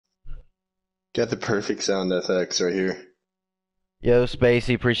Got the perfect sound effects right here. Yo,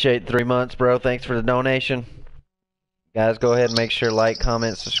 Spacey, appreciate 3 months, bro. Thanks for the donation. Guys, go ahead and make sure like,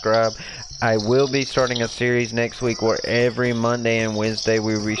 comment, subscribe. I will be starting a series next week where every Monday and Wednesday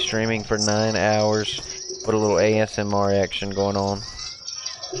we will be streaming for 9 hours. Put a little ASMR action going on.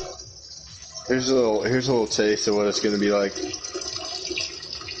 Here's a little taste of what it's gonna be like.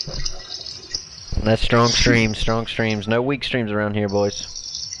 That's strong streams, strong streams. No weak streams around here, boys.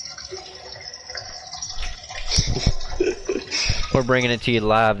 We're bringing it to you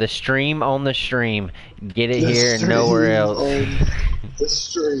live. The stream on the stream. Get it here and nowhere else. The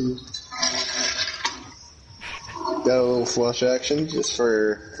stream. Got a little flush action just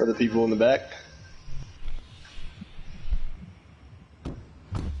for the people in the back.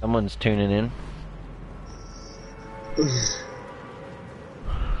 Someone's tuning in.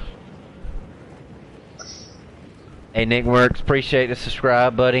 Hey, Nick Works, appreciate the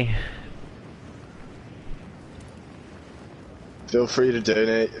subscribe, buddy. Feel free to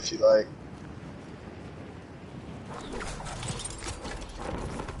donate if you like.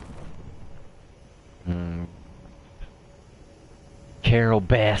 Carol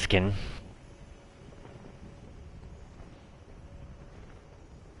Baskin.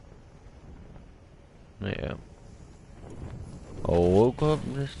 Yeah. Oh, woke up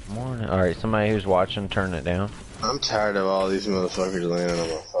this morning. Alright, somebody who's watching, turn it down. I'm tired of all these motherfuckers landing on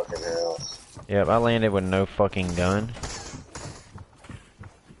my fucking house. Yep, I landed with no fucking gun.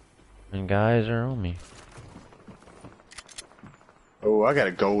 And guys are on me. Oh, I got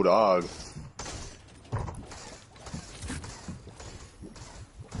a gold dog.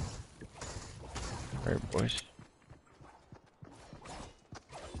 Alright, boys.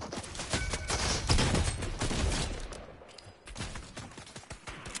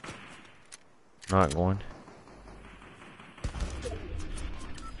 Not going.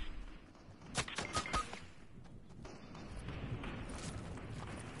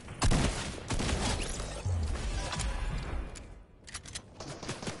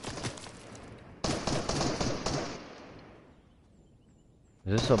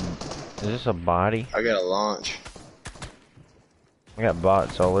 Is this a body? I got a launch. I got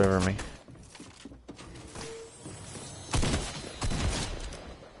bots all over me.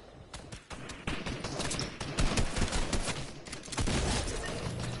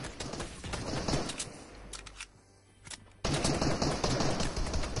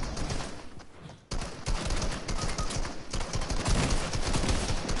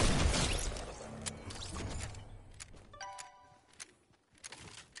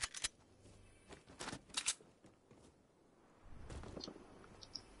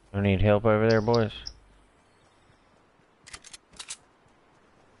 I need help over there, boys.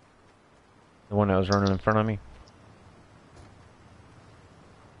 The one that was running in front of me.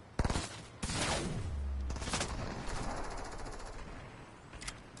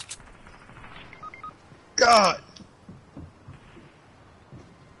 God!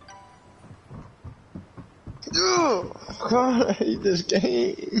 Oh, God, I hate this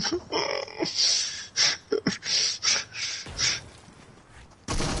game.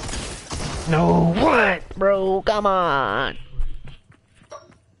 No, what? Bro, come on.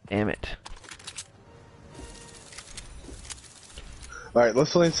 Damn it. Alright,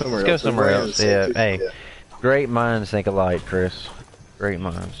 let's land somewhere else. Let's go somewhere else. Yeah, hey. Yeah. Great minds think alike, Chris. Great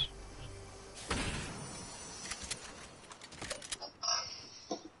minds.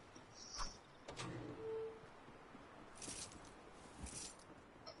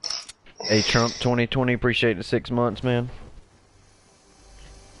 Hey, Trump 2020, appreciate the 6 months, man.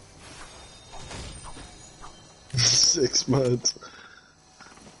 6 months.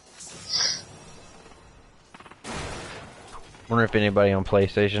 Wonder if anybody on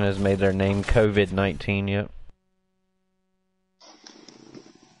PlayStation has made their name COVID-19 yet.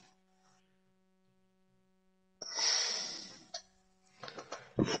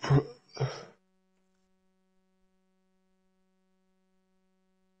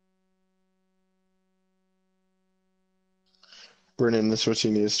 Brennan, this is what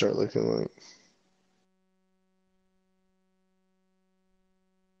you need to start looking like.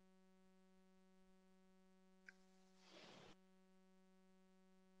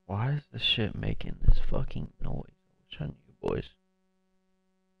 Why is this shit making this fucking noise? Which on you boys?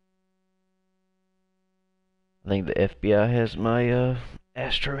 I think the FBI has my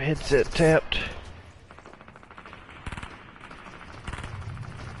Astro headset tapped.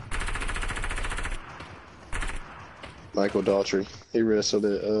 Michael Daughtry. He wrestled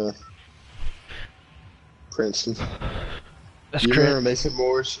at Princeton. That's you remember Mason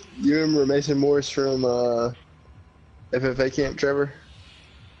Morris? You remember Mason Morris from FFA camp, Trevor?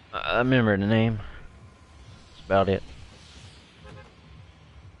 I remember the name. That's about it.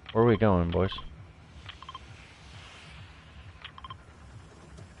 Where are we going, boys?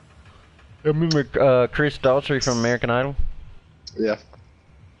 I remember Chris Daughtry from American Idol. Yeah.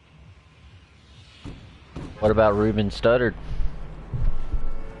 What about Ruben Studdard?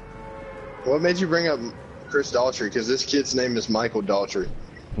 What made you bring up Chris Daughtry? Because this kid's name is Michael Daughtry.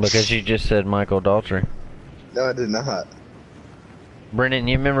 Because you just said Michael Daughtry. No, I did not. Brennan,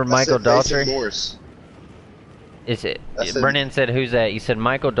 you remember I Michael said Mason Daughtry? Morse. Is it? I said- Brennan said, "Who's that?" You said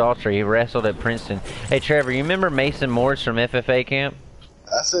Michael Daughtry. He wrestled at Princeton. Hey, Trevor, you remember Mason Morse from FFA camp?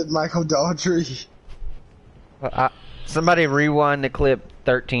 I said Michael Daughtry. Somebody rewind the clip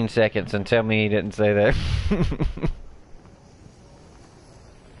 13 seconds and tell me he didn't say that.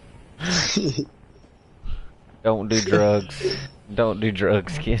 Don't do drugs. Don't do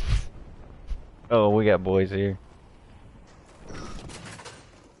drugs, kids. Oh, we got boys here.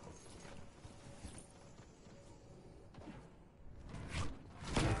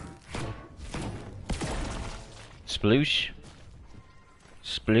 Sploosh.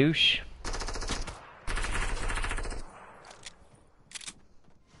 Sploosh.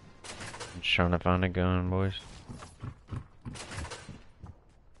 I'm just trying to find a gun, boys.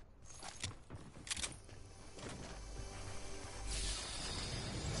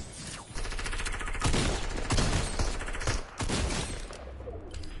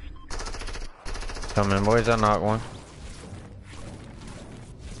 Coming, boys. I knocked one.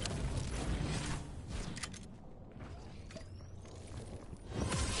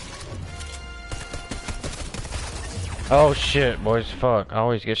 Oh shit, boys, fuck. I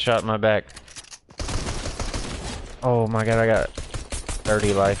always get shot in my back. Oh my god, I got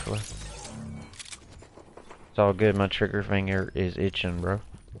 30 life left. It's all good, my trigger finger is itching, bro.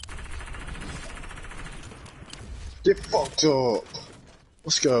 Get fucked up.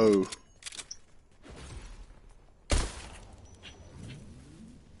 Let's go.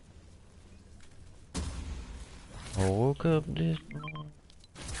 I woke up this morning.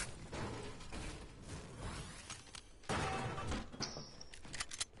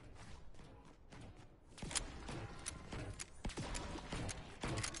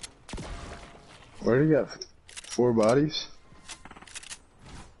 Where do you got 4 bodies?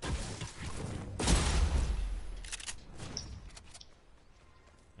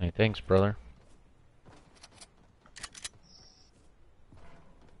 Hey, thanks, brother.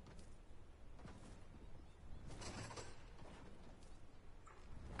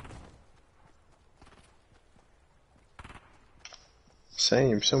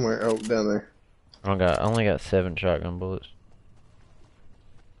 Same, somewhere. Oh, down there. I only got 7 shotgun bullets.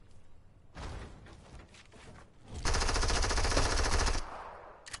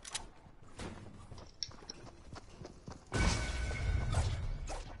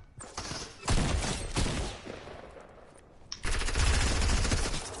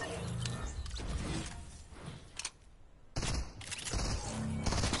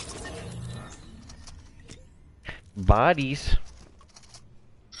 Bodies.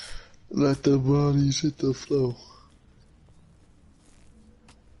 Let the bodies hit the floor.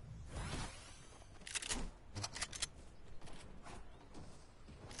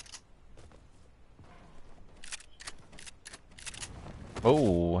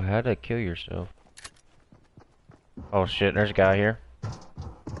 Oh, how to kill yourself. Oh shit, there's a guy here.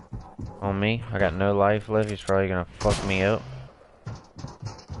 On me. I got no life left. He's probably gonna fuck me up.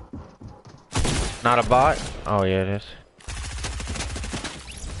 Not a bot? Oh yeah, it is.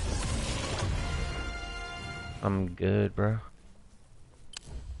 I'm good, bro.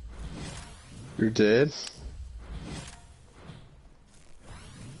 You're dead?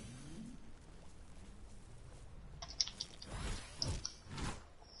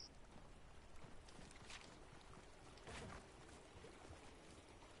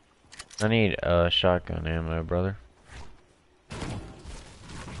 I need shotgun ammo, brother.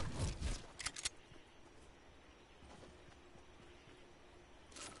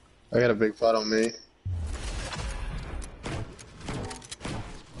 I got a big pot on me.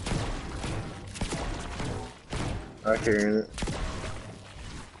 I carrying it.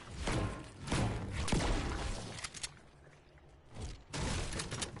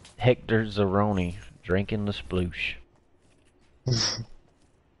 Hector Zeroni, drinking the sploosh.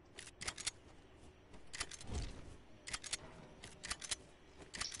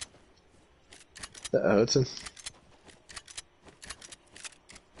 That Hudson.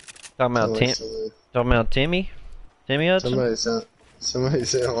 Talking about Talking about Timmy? Timmy Hudson? Somebody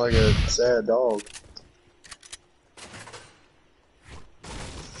sound like a sad dog.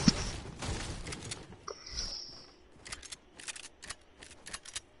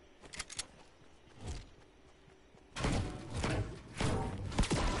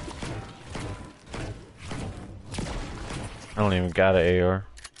 don't even got an AR.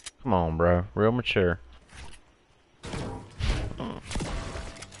 Come on, bro. Real mature.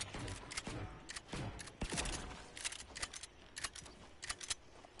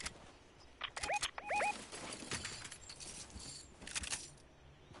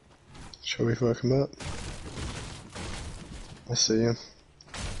 Shall we fuck him up? I see him.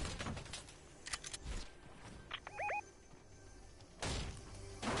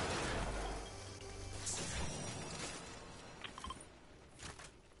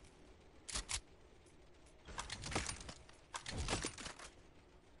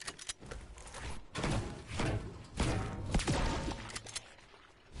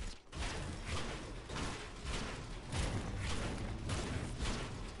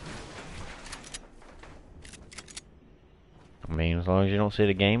 I mean, as long as you don't see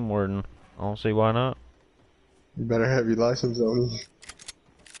the game warden, I don't see why not. You better have your license on you.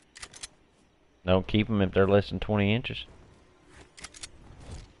 Don't keep them if they're less than 20 inches.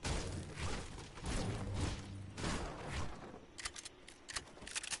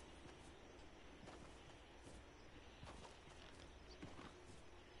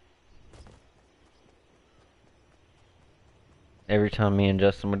 Every time me and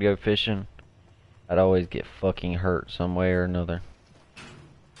Justin would go fishing, I'd always get fucking hurt some way or another.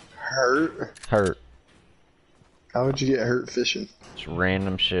 Hurt? Hurt. How would you get hurt fishing? Just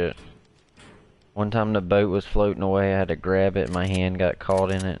random shit. One time the boat was floating away, I had to grab it, my hand got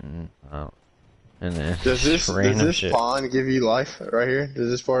caught in it, and then Does this shit. pond give you life right here? Does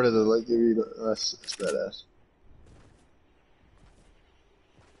this part of the lake give you that's badass.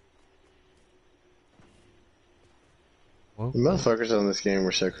 Whoa. The motherfuckers on this game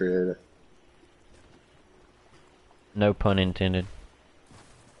were so creative. No pun intended.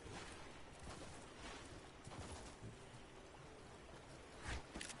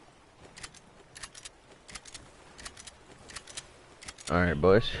 Alright,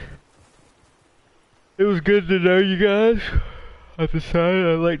 boys. It was good to know you guys. I decided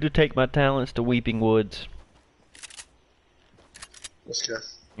I'd like to take my talents to Weeping Woods Let's go.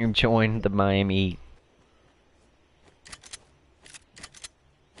 and join the Miami Heat.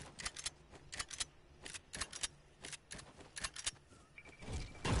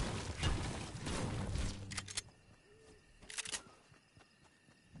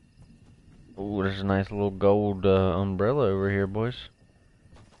 Ooh, there's a nice little gold umbrella over here, boys.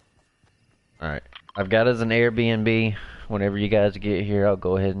 Alright. I've got us an Airbnb. Whenever you guys get here, I'll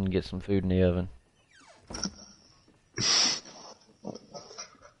go ahead and get some food in the oven.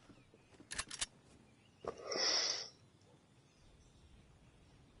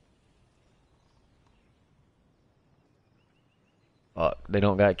 Fuck, they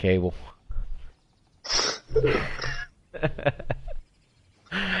don't got cable.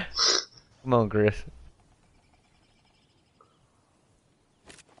 Come on, Chris.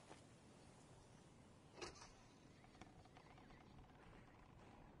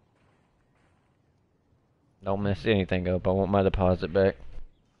 Don't mess anything up. I want my deposit back.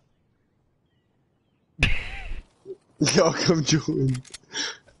 Y'all come join.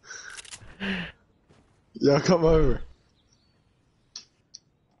 Y'all come over.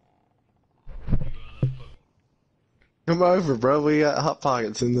 Come over, bro. We got hot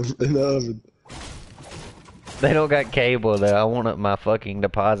pockets in the oven. They don't got cable though. I want my fucking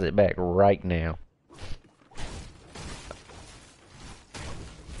deposit back right now.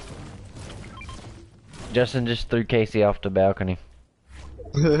 Justin just threw Casey off the balcony.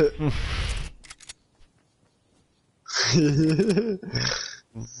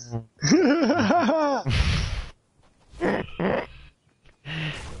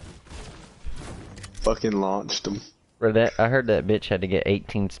 Fucking launched him. Bro, I heard that bitch had to get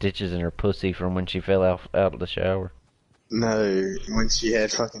 18 stitches in her pussy from when she fell out of the shower. No, when she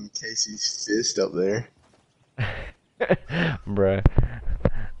had fucking Casey's fist up there. Bruh,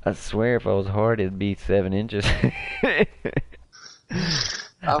 I swear if I was hard it'd be 7 inches.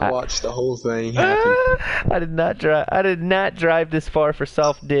 I watched the whole thing happen. I did not drive this far for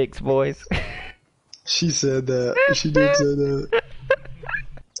soft dicks, boys. She said that. She did say that.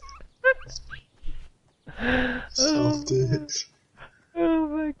 Soft dicks. Oh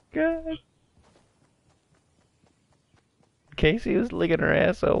my god. Casey was licking her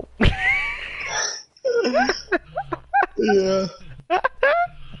asshole. Yeah.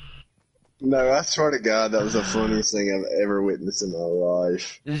 No, I swear to God, that was the funniest thing I've ever witnessed in my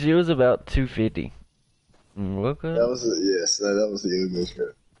life. She was about 250. Look up. That was that was the English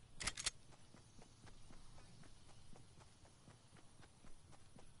girl.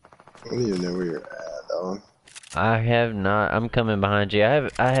 I don't even know where you're at, dog. I have not. I'm coming behind you. I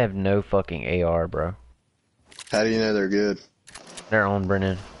have no fucking AR, bro. How do you know they're good? They're on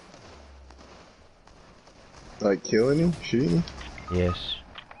Brennan. Like killing him? Shooting him? Yes.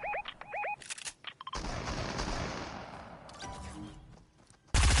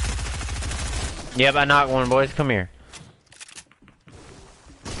 Yep, I knocked one, boys. Come here.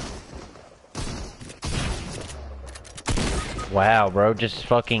 Wow, bro. Just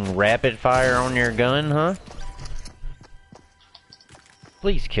fucking rapid fire on your gun, huh?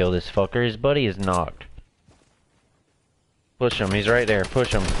 Please kill this fucker. His buddy is knocked. Push him. He's right there.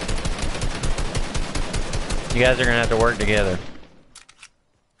 Push him. You guys are gonna have to work together.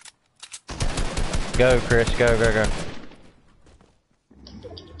 Go, Chris. Go, go, go.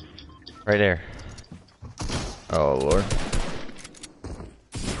 Right there. Oh, Lord.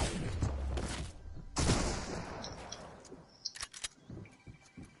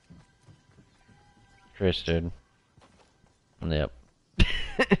 Chris, dude. Yep.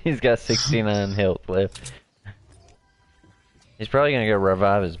 He's got 69 health left. He's probably gonna go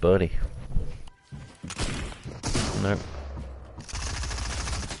revive his buddy. Nope.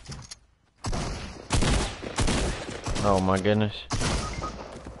 Oh my goodness.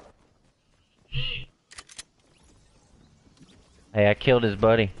 Hey, I killed his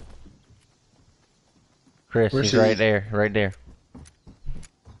buddy. Chris, Where's he's right he? there, right there.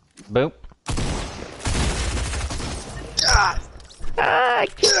 Boop.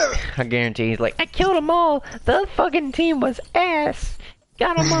 I guarantee he's like, I killed them all. The fucking team was ass.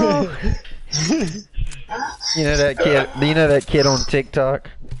 Got them all. You know that kid? You know that kid on TikTok?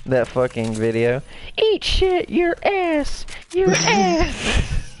 That fucking video. Eat shit, your ass, your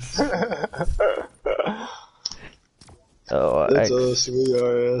ass. Oh, That's us, we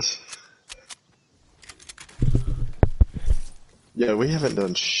are ass. Yeah, we haven't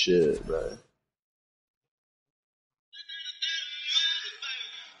done shit, bro.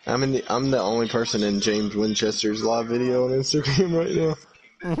 I'm the only person in James Winchester's live video on Instagram right now.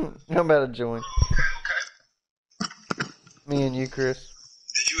 How about a join? Me and you, Chris.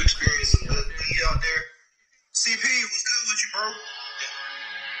 Did you experience some good thing out there? CP was good with you, bro.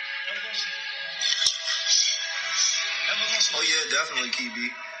 Oh yeah, definitely, KB.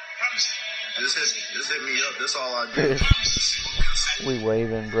 Just hit me up. That's all I do. We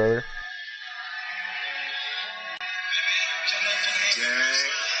waving, brother. Dang.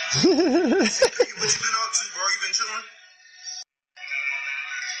 What you been up to, bro? You been chilling?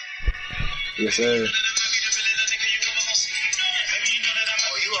 Yes, sir.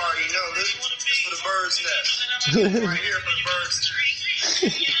 Oh, you already know this for the bird's nest. Right here for the bird's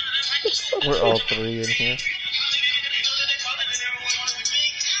nest. We're all three in here.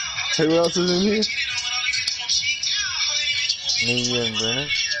 Who else is in here? Me, you, and Brennan.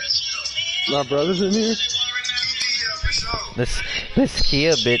 My brother's in here? This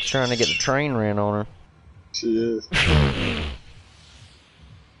Kia bitch trying to get the train ran on her. She is.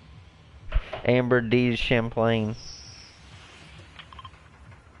 Amber D's Champlain.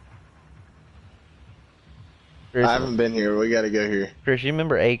 Chris, I haven't been here. We gotta go here. Chris, you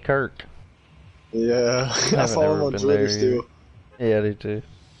remember A. Kirk? Yeah. I haven't follow him ever on been Twitter there still. Yeah, I do too.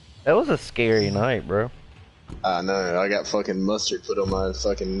 That was a scary night, bro. I know. I got fucking mustard put on my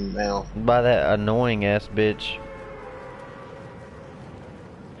fucking mouth. By that annoying ass bitch.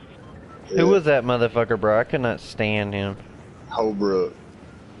 Yeah. Who was that motherfucker, bro? I could not stand him. Holbrook.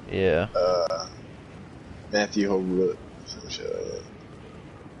 Yeah. Matthew Holbrook. Some shit like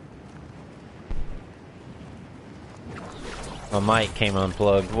that. My mic came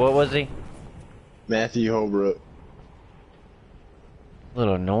unplugged. What was he? Matthew Holbrook.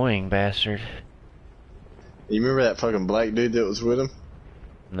 Little annoying bastard. You remember that fucking black dude that was with him?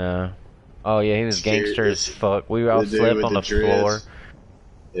 No. Oh yeah, he was Scared gangster as this- fuck. We all the dude slept with on the the floor. dreads.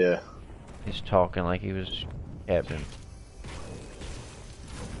 Yeah. He's talking like he was captain.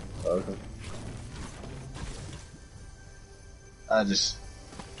 Okay. I just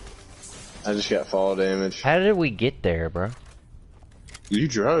got fall damage. How did we get there, bro? You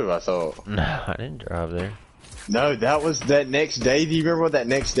drove, I thought. No, I didn't drive there. No, that was that next day. Do you remember what that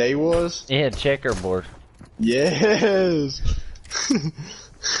next day was? Yeah, checkerboard. Yes.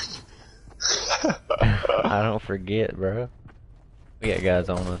 I don't forget, bro. We got guys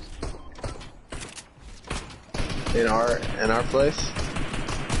on us. In our place.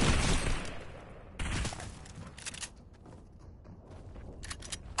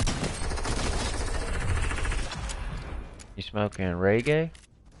 You smoking reggae?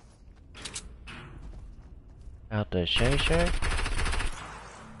 Out the Shay Shay?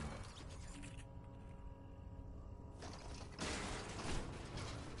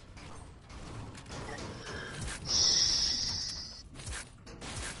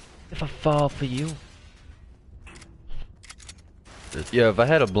 If I fall for you. Yeah, if I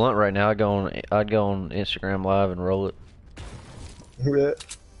had a blunt right now, I'd go on Instagram Live and roll it. Yeah.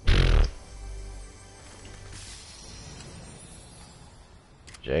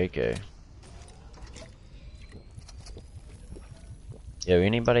 JK. Yo,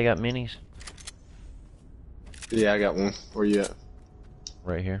 anybody got minis? Yeah, I got one. Where you at?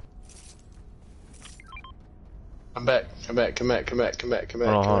 Right here. Come back. Come back. Come back. Come back. Come back. Come back.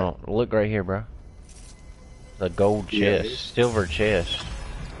 Hold on, hold on. Look right here, bro. It's a gold Yeah, chest, silver chest.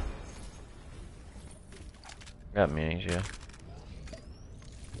 Got minis, yeah.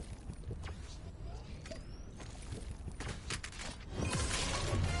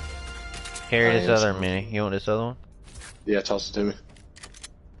 Carry this other mini. You want this other one? Yeah, toss it to me.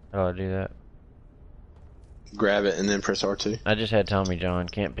 How do I do that? Grab it and then press R2. I just had Tommy John.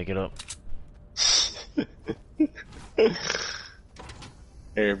 Can't pick it up.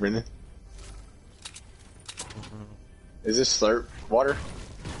 Here, Brendan. Is this slurp water?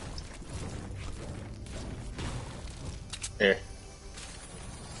 Here.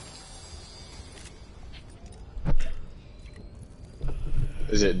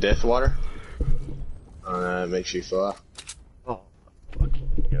 Is it death water? Oh no, it makes you fly. Oh,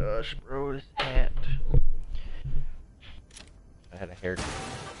 fucking gosh, bro, this hat. I had a haircut.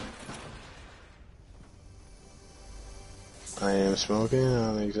 I am smoking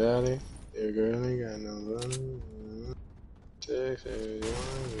on exotic. You're girly, got no money. 6, 81,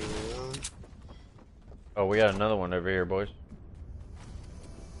 81. Oh, we got another one over here, boys.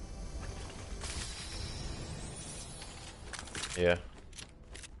 Yeah.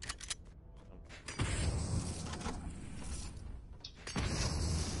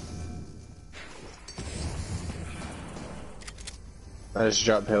 I just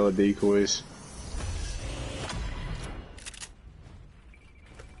dropped hella decoys.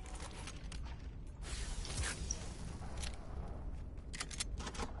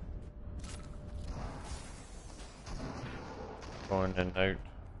 Going to note.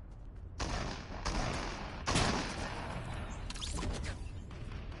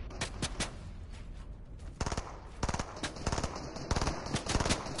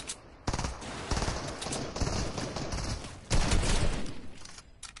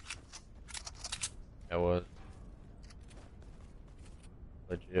 That was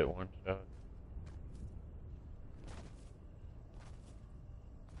legit one shot.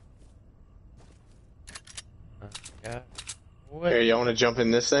 God. What? Here, y'all want to jump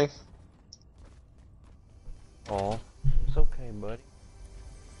in this thing? Oh, it's okay, buddy.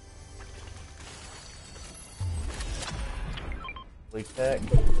 Leak tech.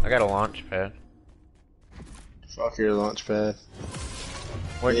 I got a launch pad. Fuck your launch pad.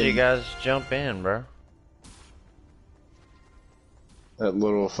 Where'd Yeah. you guys jump in, bro? That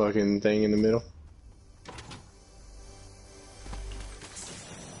little fucking thing in the middle.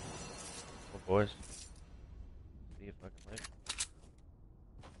 Oh, boys. See if I can make it.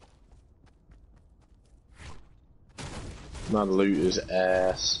 My loot is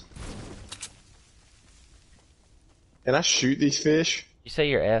ass. Can I shoot these fish? You say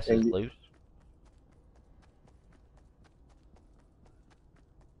your ass is And- loose?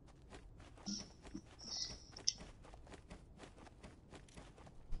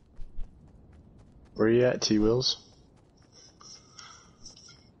 Where you at, T-Wills?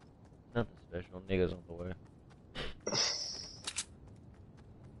 Nothing special. Niggas on the way.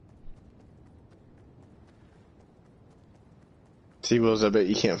 T-Wills, I bet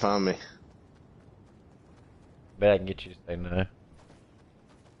you can't find me. Bet I can get you to say no.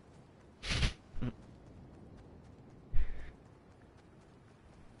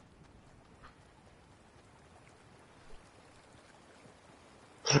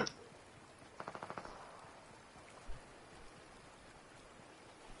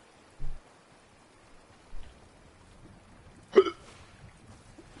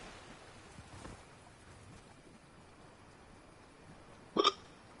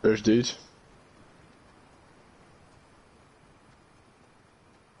 There's dudes.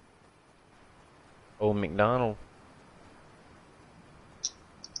 Old McDonald.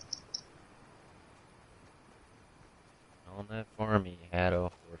 On that farm, he had a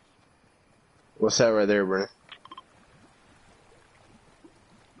horse. What's that right there, Brennan?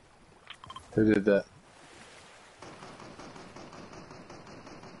 Who did that?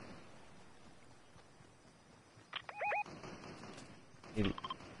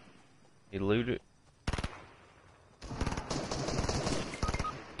 He looted.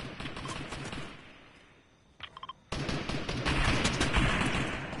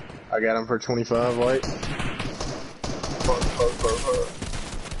 I got him for 25 white.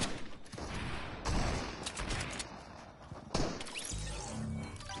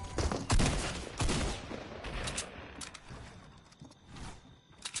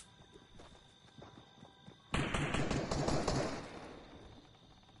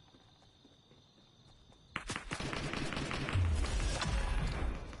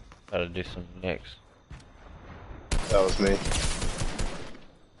 gotta do some nicks. That was me.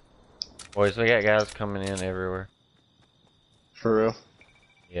 Boys, we got guys coming in everywhere. For real.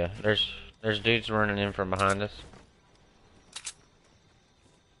 Yeah, there's dudes running in from behind us.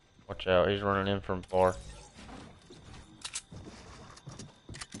 Watch out, he's running in from far.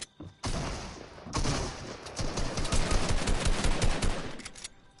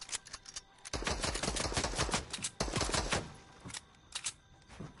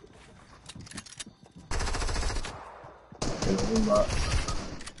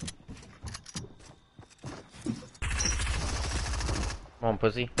 Come on,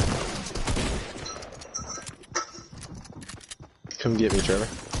 pussy. Come get me, Trevor.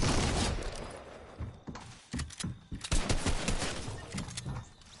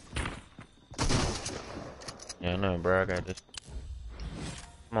 Yeah, I know, bro. I got this.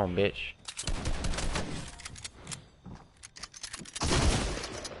 Come on, bitch.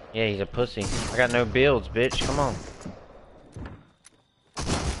 Yeah, he's a pussy. I got no builds, bitch. Come on.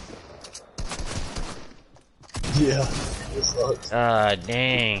 Yeah. It sucks. Ah,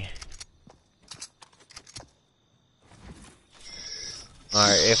 dang.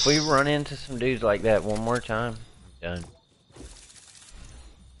 Alright, if we run into some dudes like that one more time, I'm done.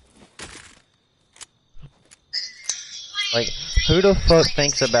 Like, who the fuck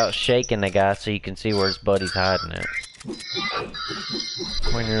thinks about shaking the guy so you can see where his buddy's hiding at?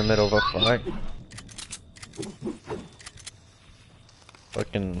 When you're in the middle of a fight.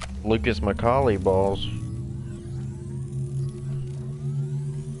 Fucking Lucas Macaulay balls.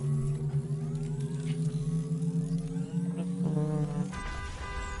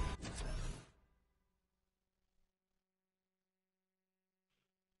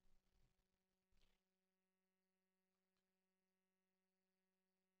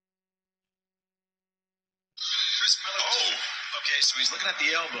 Chris Miller. Oh. Okay, so he's looking at the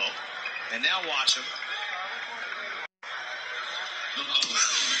elbow, and now watch him. I don't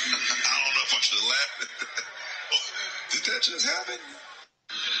know if I should laugh. Did that just happen?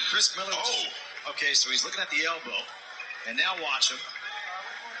 Chris Miller. Oh. Okay, so he's looking at the elbow, and now watch him.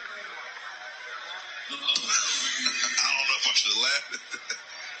 I don't know if I should laugh.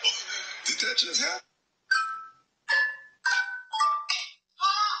 Did that just happen?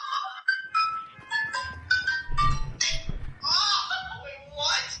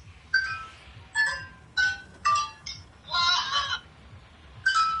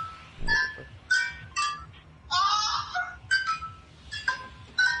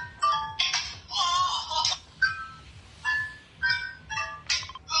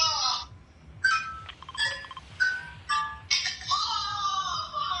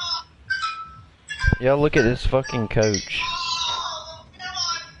 Y'all look at this fucking coach.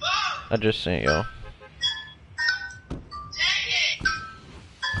 I just sent y'all.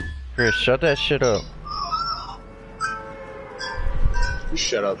 Chris, shut that shit up. You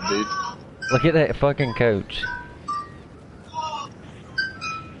shut up, dude. Look at that fucking coach.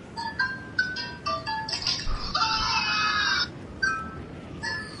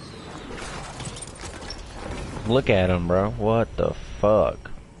 Look at him, bro. What the fuck?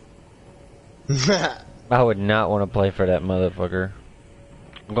 I would not want to play for that motherfucker.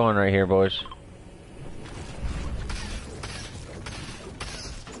 I'm going right here, boys.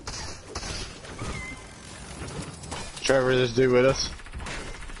 Trevor, this dude with us.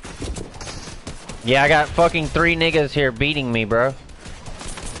 Yeah, I got fucking 3 niggas here beating me, bro.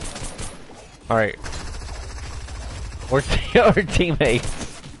 Alright. We're teammates.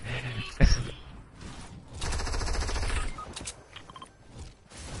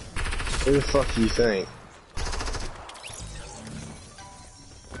 Who the fuck do you think?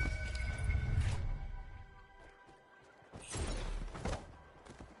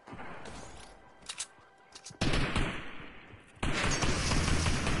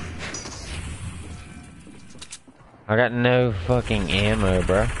 I got no fucking ammo,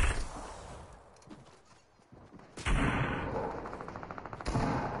 bro.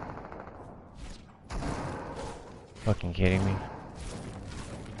 Fucking kidding me?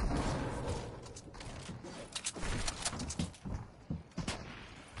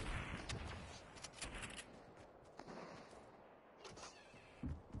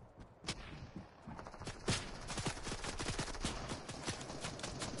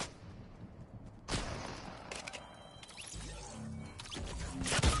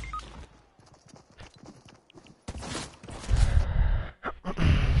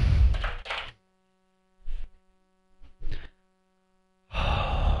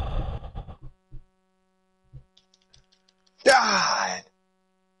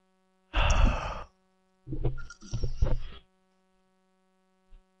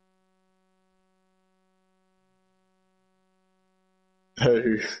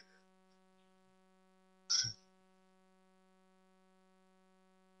 Oh.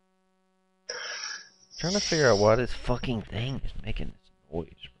 Trying to figure out why this fucking thing is making this noise,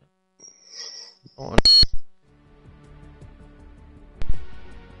 bro. Hold on.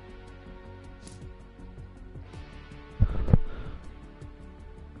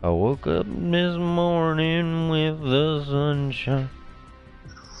 I woke up this morning with the sunshine.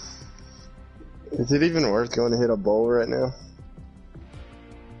 Is it even worth going to hit a bowl right now?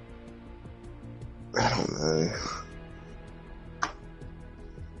 I don't know.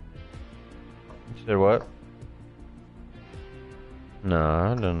 You said what?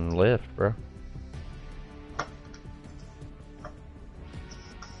 Nah, I done left, bro.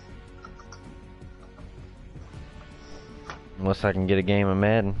 Unless I can get a game of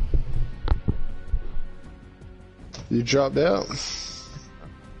Madden. You dropped out. I'm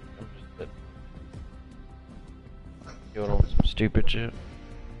just doing on some stupid shit.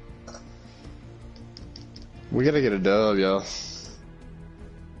 We gotta get a dub, y'all.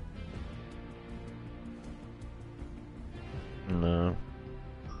 No.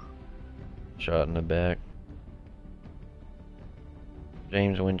 Shot in the back.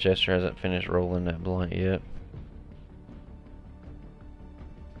 James Winchester hasn't finished rolling that blunt yet.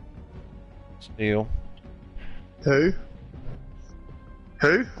 Still. Who?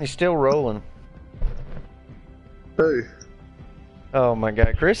 Who? He's still rolling. Who? Oh my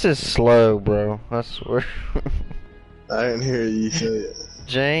god, Chris is slow, bro. I swear. I didn't hear you say it.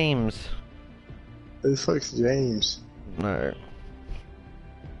 James. Who the fuck's James? No.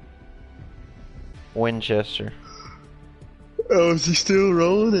 Winchester. Oh, is he still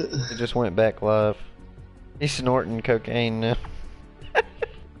rolling it? He just went back live. He's snorting cocaine now.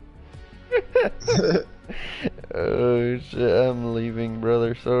 Oh shit, I'm leaving,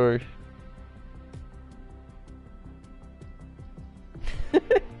 brother. Sorry.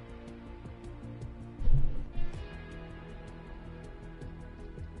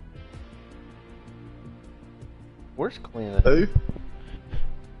 Where's Clint at? Who?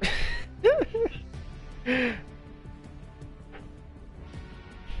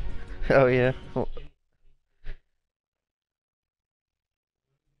 Oh yeah.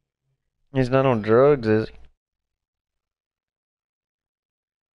 He's not on drugs, is he?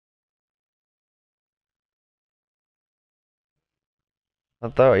 I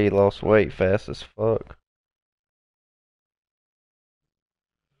thought he lost weight fast as fuck.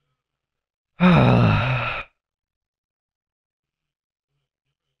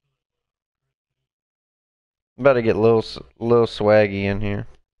 About to get little swaggy in here.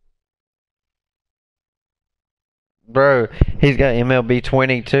 Bro, he's got MLB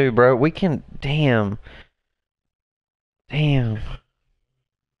 22, bro. We can... Damn. Damn.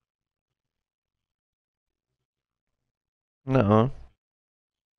 No.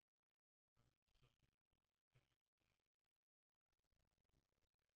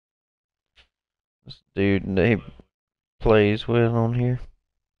 This dude that he plays with on here.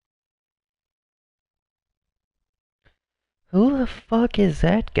 Who the fuck is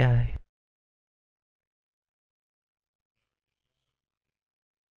that guy?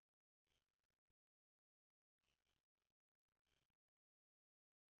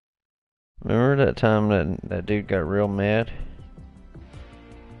 Remember that time that dude got real mad?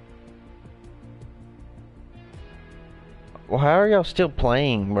 Well, how are y'all still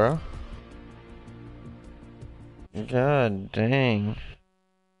playing, bro? God dang.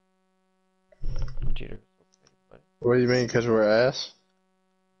 What do you mean, because we're ass?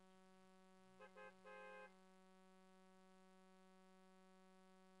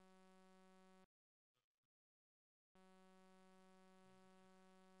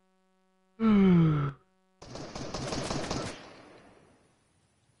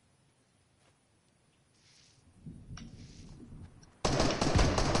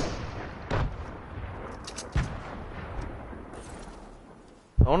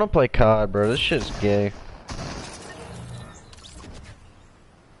 I wanna play COD, bro. This shit's gay.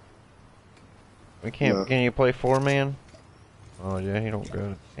 We can't. No. Can you play 4-man? Oh yeah, he don't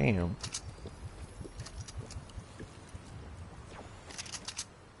go. Damn.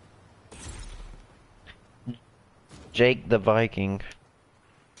 Jake the Viking.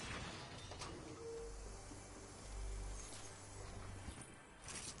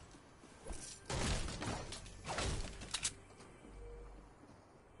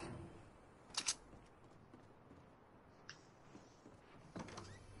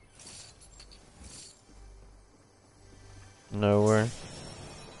 Nowhere.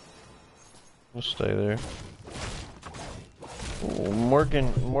 We'll stay there. Ooh,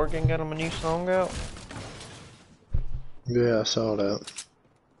 Morgan got him a new song out? Yeah, I saw that.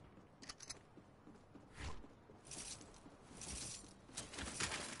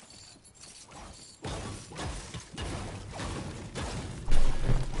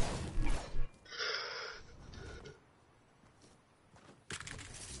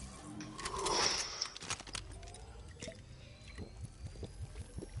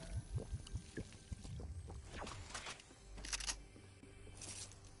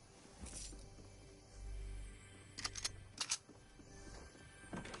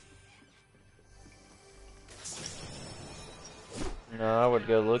 No, I would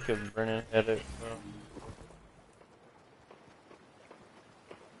go look if Brennan had it.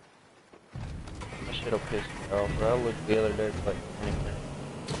 That shit'll piss me off, bro. I looked the other day for like 20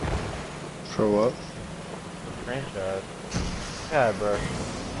 minutes. For what? The franchise. God, bro.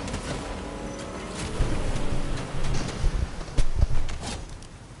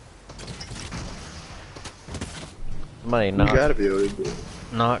 Somebody You knocked. gotta be able to do it.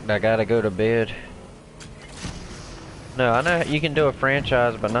 Knocked. I gotta go to bed. No, I know you can do a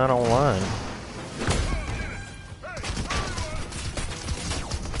franchise, but not online.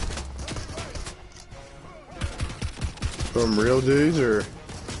 From real dudes or?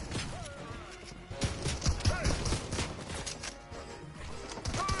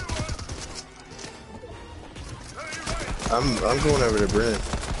 I'm going over to Brent.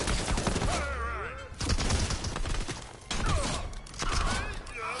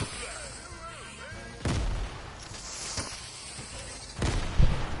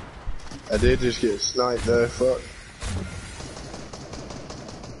 I did just get sniped though, fuck.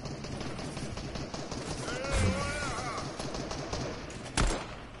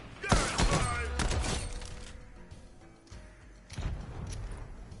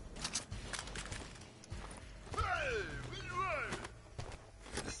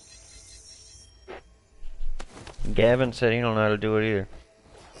 Gavin said he don't know how to do it either.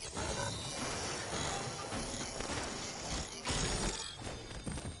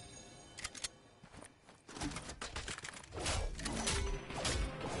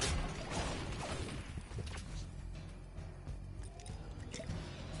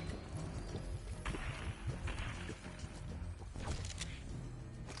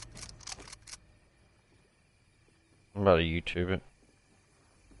 I'm about to YouTube it.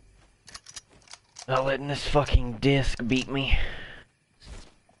 Not letting this fucking disc beat me.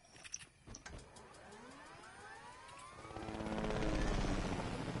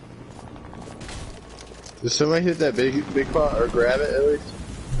 Did somebody hit that big pot or grab it at least?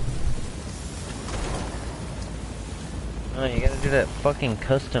 Oh, you gotta do that fucking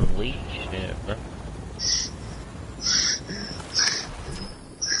custom leash shit, bro.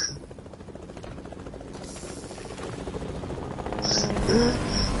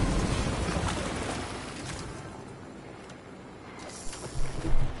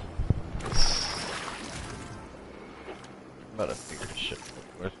 I'm about to figure this shit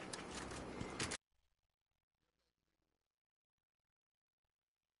out.